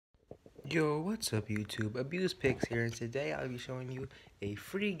Yo, what's up YouTube? AbusePix here, and today I'll be showing you a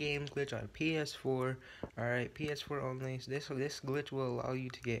free game glitch on PS4. Alright, PS4 only. So this glitch will allow you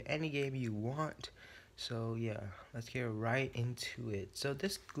to get any game you want. So yeah, let's get right into it. So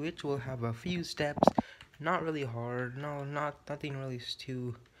this glitch will have a few steps, not really hard. No, nothing really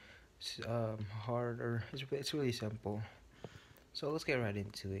too hard, or it's really simple. So let's get right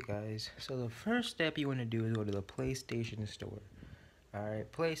into it, guys. So the first step you want to do is go to the PlayStation Store.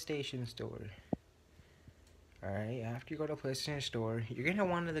 Alright, PlayStation Store. Alright, after you go to PlayStation Store, you're gonna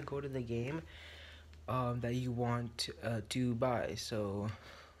want to go to the game that you want to buy. So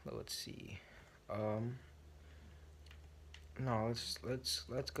let's see. No,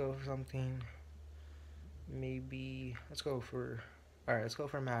 let's go for something. Maybe let's go for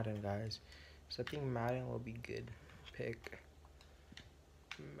Madden, guys. So I think Madden will be good. Pick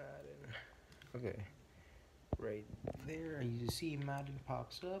Madden. Okay. Right there, you see Madden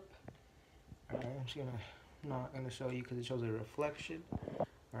pops up. Alright, I'm just not gonna show you because it shows a reflection.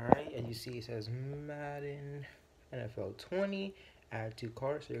 Alright, as you see, it says Madden NFL 20, add to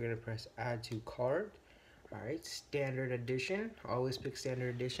cart. So you're gonna press add to cart. Alright, standard edition. Always pick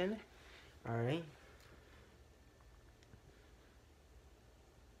standard edition. Alright.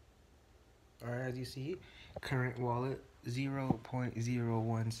 Alright, as you see, current wallet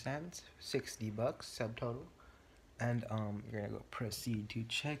 0.01 cents, 60 bucks subtotal. And you're gonna go proceed to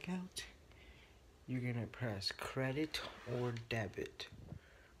checkout. You're gonna press credit or debit.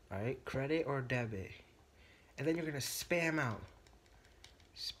 Alright, credit or debit. And then you're gonna spam out.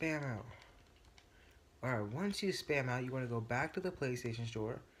 Alright, once you spam out, you wanna go back to the PlayStation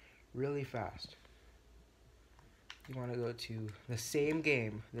Store really fast. You wanna go to the same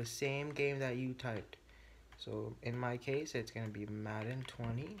game that you typed. So in my case, it's gonna be Madden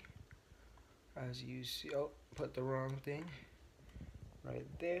 20. As you see, oh, put the wrong thing right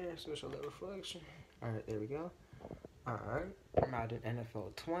there, so show the reflection. Alright, there we go. Alright, Madden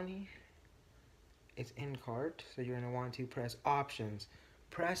NFL 20. It's in cart, so you're gonna want to press options.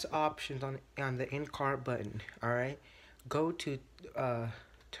 Press options on the in cart button. Alright, go to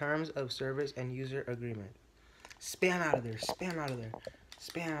terms of service and user agreement. Spam out of there.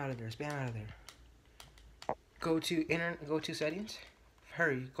 Go to settings.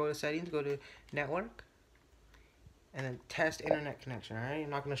 Hurry, go to settings, go to network, and then test internet connection. Alright, I'm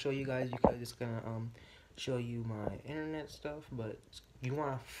not gonna show you guys because it's gonna show you my internet stuff, but you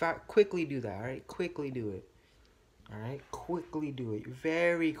wanna quickly do that. Alright, quickly do it. Alright, quickly do it,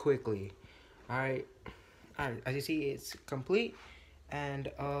 very quickly. Alright, as you see, it's complete. And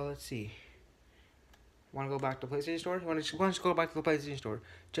let's see. Want to go back to the PlayStation Store? Want to just go back to the PlayStation Store?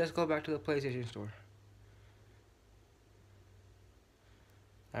 Just go back to the PlayStation Store.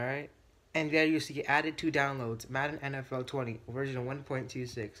 Alright, and there you see added to downloads, Madden NFL 20 version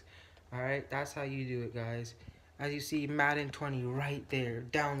 1.26. Alright, that's how you do it, guys. As you see, Madden 20 right there,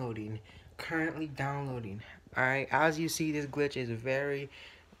 downloading, currently downloading. Alright, as you see, this glitch is very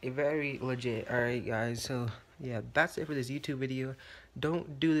legit. Alright, guys, so yeah, that's it for this YouTube video.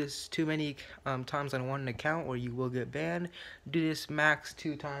 Don't do this too many times on one account or you will get banned. Do this max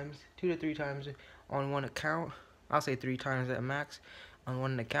 2 to 3 times on one account. I'll say 3 times at max on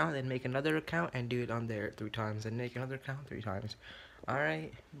one account, then make another account and do it on there 3 times, and make another account 3 times.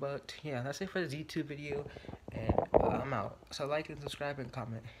 Alright, but yeah, that's it for this YouTube video, and I'm out. So like and subscribe and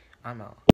comment. I'm out.